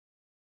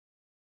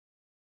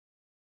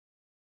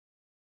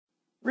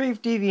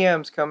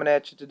ReefDVMs coming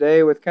at you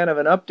today with kind of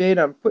an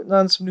update on putting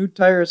on some new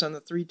tires on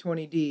the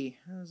 320D.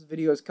 This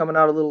video is coming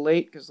out a little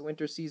late because the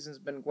winter season's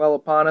been well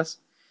upon us.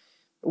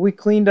 But we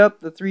cleaned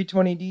up the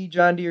 320D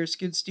John Deere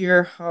Skid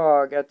Steer.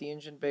 Oh, got the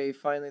engine bay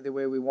finally the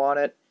way we want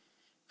it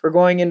for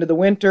going into the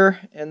winter,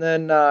 and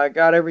then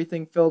got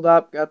everything filled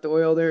up, got the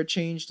oil there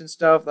changed and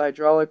stuff, the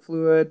hydraulic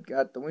fluid,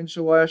 got the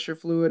windshield washer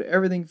fluid,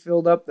 everything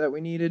filled up that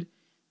we needed.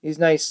 These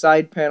nice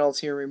side panels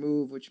here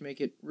removed, which make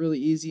it really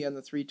easy on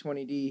the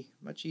 320D,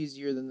 much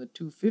easier than the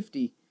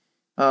 250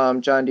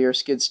 John Deere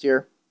skid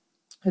steer,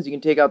 as you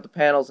can take out the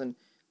panels and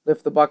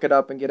lift the bucket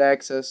up and get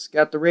access.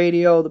 Got the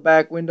radio, the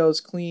back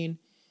windows clean,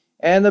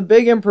 and the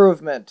big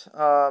improvement,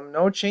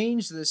 no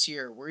change this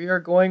year. We are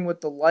going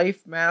with the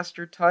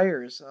LifeMaster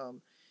tires.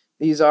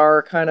 These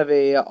are kind of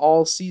a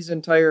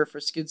all-season tire for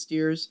skid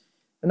steers.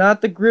 They're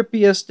not the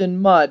grippiest in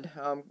mud,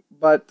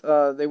 but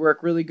they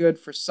work really good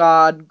for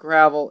sod,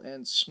 gravel,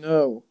 and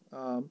snow,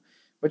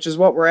 which is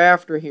what we're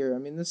after here. I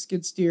mean, this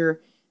skid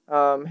steer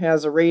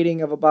has a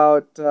rating of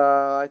about,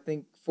 I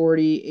think,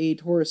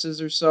 48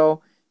 horses or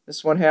so.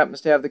 This one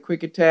happens to have the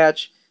quick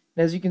attach.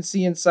 And as you can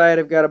see inside,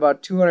 I've got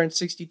about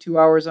 262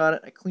 hours on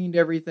it. I cleaned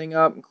everything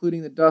up,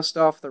 including the dust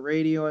off the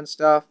radio and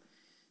stuff.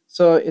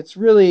 So it's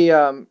really,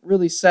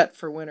 really set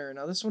for winter.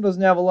 Now, this one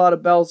doesn't have a lot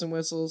of bells and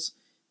whistles,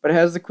 but it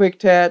has the quick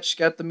attach,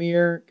 got the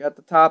mirror, got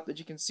the top that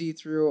you can see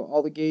through,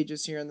 all the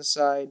gauges here on the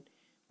side.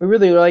 We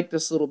really like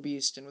this little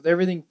beast, and with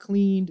everything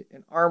cleaned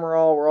and armor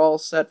all, we're all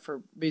set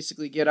for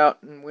basically get out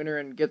in winter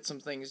and get some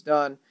things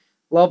done.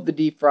 Love the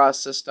defrost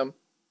system.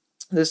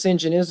 This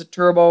engine is a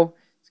turbo.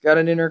 It's got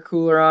an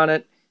intercooler on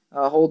it.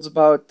 Holds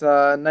about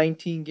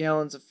 19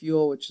 gallons of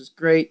fuel, which is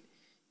great.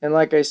 And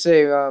like I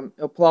say,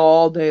 it'll plow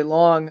all day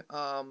long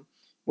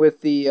with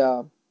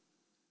the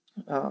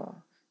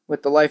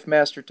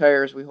LifeMaster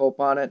tires, we hope,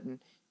 on it, and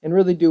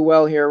really do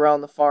well here around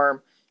the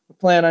farm. We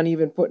plan on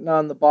even putting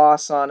on the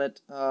Boss on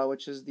it,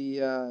 which is the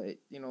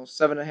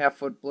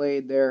 7.5-foot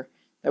blade there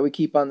that we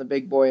keep on the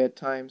big boy at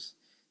times.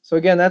 So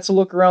again, that's a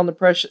look around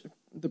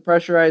the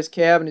pressurized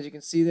cab, and as you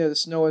can see there, the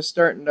snow is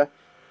starting to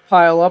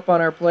pile up on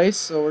our place.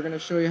 So we're going to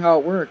show you how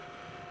it worked.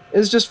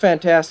 It's just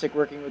fantastic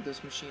working with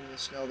this machine in the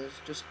snow.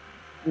 There's just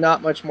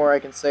not much more I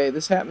can say.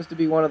 This happens to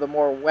be one of the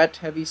more wet,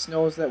 heavy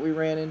snows that we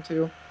ran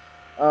into.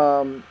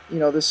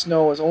 This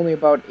snow was only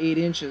about 8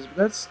 inches, but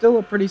that's still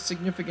a pretty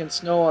significant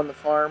snow on the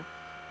farm.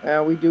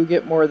 We do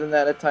get more than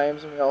that at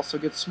times, and we also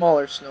get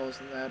smaller snows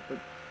than that, but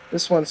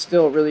this one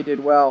still really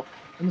did well.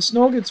 When the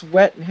snow gets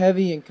wet and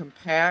heavy and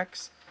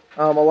compacts,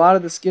 a lot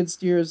of the skid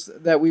steers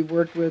that we've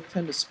worked with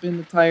tend to spin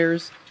the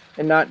tires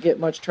and not get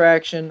much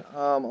traction.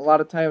 A lot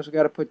of times we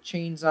got to put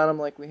chains on them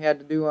like we had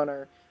to do on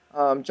our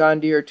John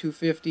Deere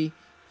 250.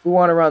 If we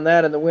want to run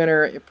that in the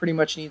winter, it pretty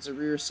much needs a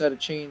rear set of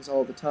chains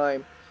all the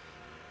time.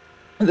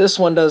 This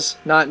one does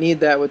not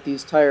need that with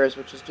these tires,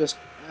 which is just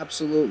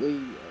absolutely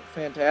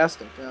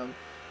fantastic.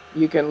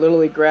 You can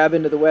literally grab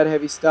into the wet,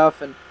 heavy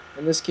stuff, and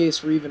in this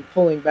case, we're even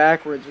pulling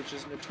backwards, which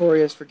is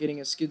notorious for getting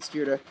a skid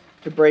steer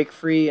to break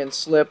free and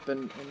slip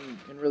and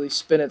really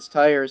spin its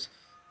tires.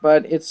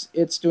 But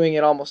it's doing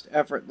it almost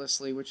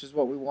effortlessly, which is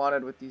what we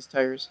wanted with these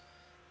tires.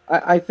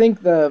 I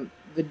think the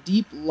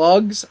deep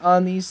lugs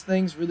on these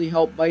things really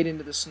help bite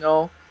into the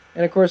snow.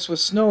 And of course, with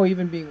snow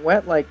even being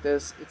wet like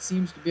this, it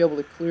seems to be able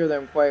to clear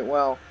them quite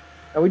well.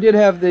 Now, we did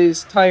have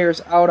these tires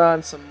out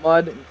on some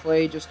mud and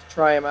clay just to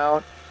try them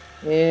out.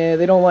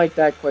 And they don't like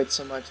that quite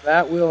so much.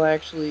 That will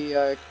actually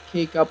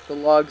cake up the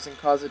lugs and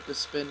cause it to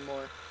spin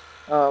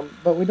more.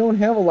 But we don't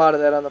have a lot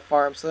of that on the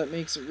farm, so that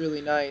makes it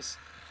really nice.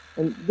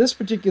 And this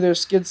particular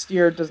skid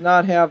steer does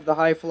not have the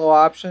high flow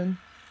option.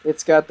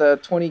 It's got the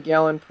 20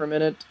 gallon per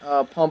minute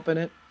pump in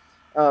it.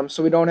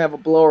 So we don't have a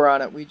blower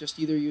on it. We just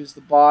either use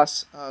the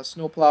Boss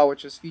snowplow,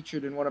 which is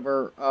featured in one of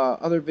our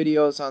other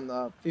videos on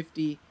the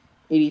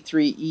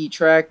 5083E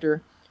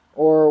tractor,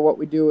 or what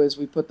we do is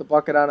we put the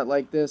bucket on it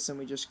like this and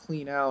we just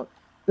clean out.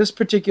 This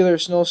particular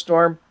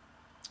snowstorm,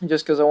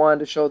 just because I wanted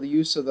to show the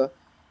use of the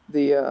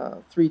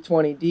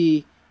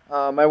 320D,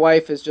 my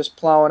wife is just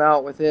plowing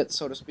out with it,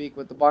 so to speak,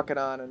 with the bucket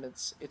on, and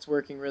it's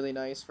working really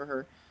nice for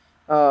her.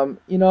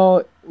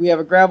 We have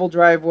a gravel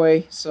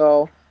driveway,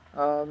 so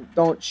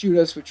don't shoot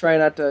us. We try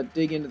not to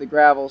dig into the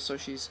gravel. So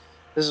this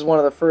is one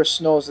of the first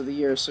snows of the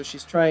year, so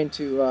she's trying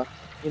to,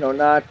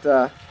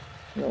 not,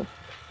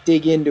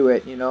 dig into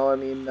it. I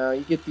mean,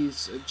 you get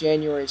these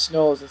January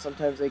snows, and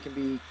sometimes they can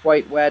be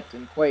quite wet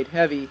and quite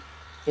heavy,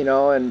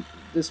 and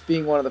this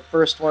being one of the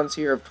first ones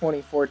here of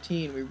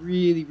 2014, we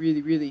really,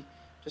 really, really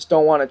just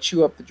don't want to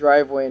chew up the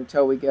driveway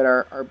until we get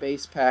our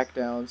base pack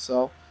down.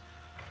 So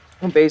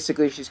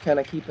basically, she's kind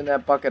of keeping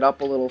that bucket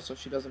up a little so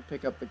she doesn't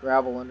pick up the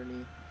gravel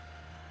underneath.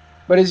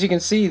 But as you can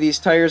see, these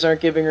tires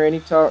aren't giving her any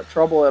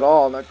trouble at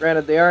all. Now,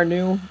 granted, they are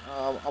new.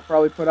 I'll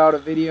probably put out a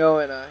video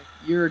in a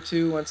year or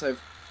two once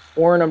I've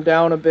worn them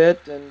down a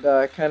bit and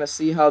kind of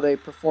see how they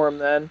perform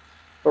then.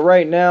 But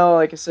right now,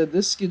 like I said,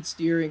 this skid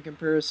steer in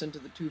comparison to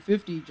the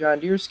 250 John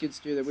Deere skid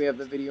steer that we have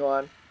the video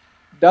on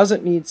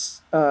doesn't need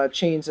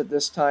chains at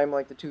this time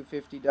like the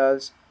 250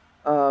 does.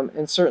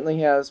 and certainly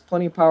has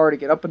plenty of power to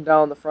get up and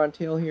down the front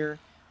hill here,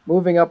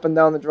 moving up and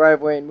down the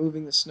driveway and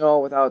moving the snow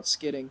without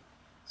skidding.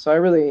 So I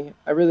really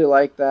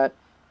like that.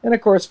 And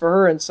of course, for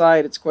her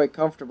inside, it's quite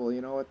comfortable.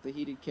 You know, with the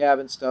heated cab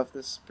and stuff,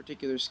 this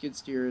particular skid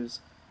steer is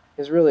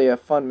really a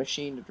fun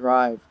machine to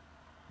drive.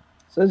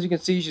 So as you can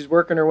see, she's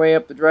working her way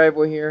up the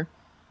driveway here,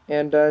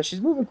 and she's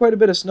moving quite a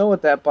bit of snow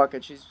with that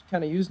bucket. She's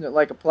kind of using it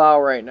like a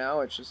plow right now,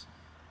 which is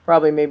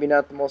probably maybe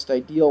not the most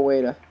ideal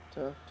way to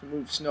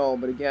move snow.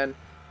 But again,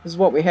 this is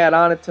what we had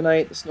on it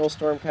tonight. The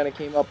snowstorm kind of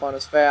came up on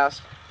us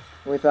fast,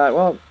 and we thought,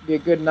 well, it'd be a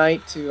good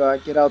night to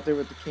get out there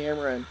with the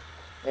camera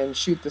and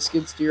shoot the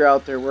skid steer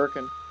out there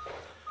working.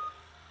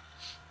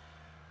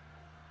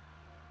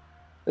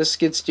 This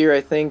skid steer,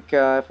 I think,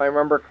 if I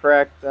remember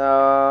correct,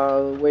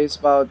 weighs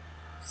about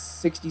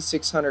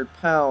 6,600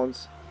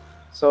 pounds.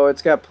 So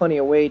it's got plenty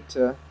of weight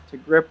to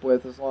grip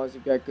with as long as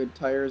you've got good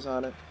tires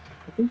on it.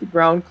 I think the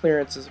ground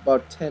clearance is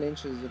about 10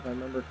 inches if I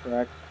remember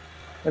correct.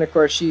 And of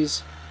course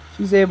she's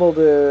able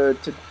to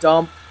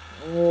dump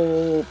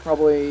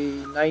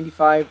probably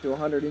 95 to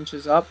 100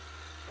 inches up.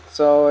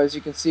 So as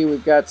you can see,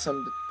 we've got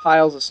some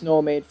piles of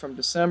snow made from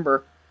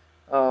December.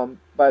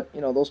 But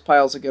you know, those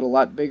piles will get a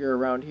lot bigger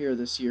around here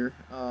this year,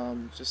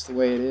 just the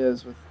way it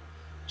is with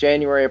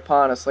January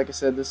upon us. Like I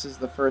said, this is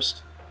the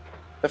first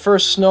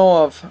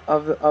snow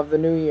of the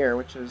new year,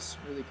 which is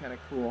really kind of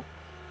cool.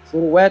 It's a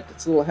little wet,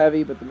 it's a little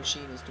heavy, but the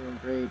machine is doing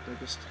great.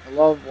 I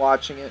love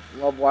watching it.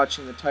 Love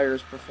watching the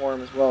tires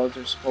perform as well as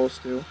they're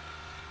supposed to.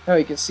 Now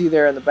you can see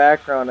there in the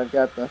background, I've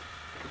got the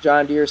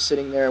John Deere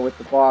sitting there with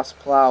the Boss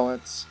plow.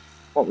 It's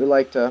what we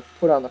like to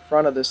put on the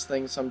front of this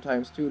thing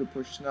sometimes too to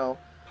push snow.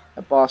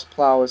 That Boss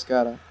plow has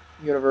got a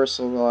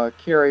universal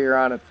carrier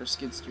on it for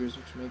skid steers,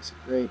 which makes it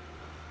great.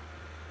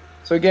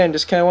 So again,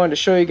 just kind of wanted to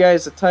show you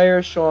guys the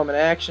tires, show them in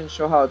action,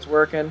 show how it's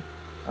working.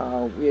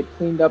 We had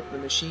cleaned up the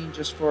machine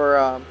just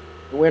for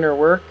the winter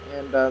work,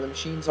 and the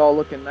machine's all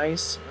looking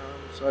nice.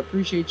 So I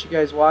appreciate you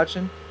guys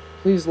watching.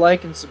 Please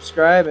like and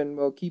subscribe, and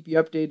we'll keep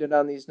you updated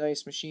on these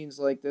nice machines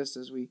like this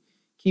as we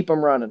keep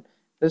them running.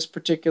 This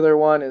particular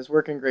one is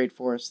working great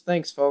for us.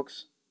 Thanks,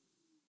 folks.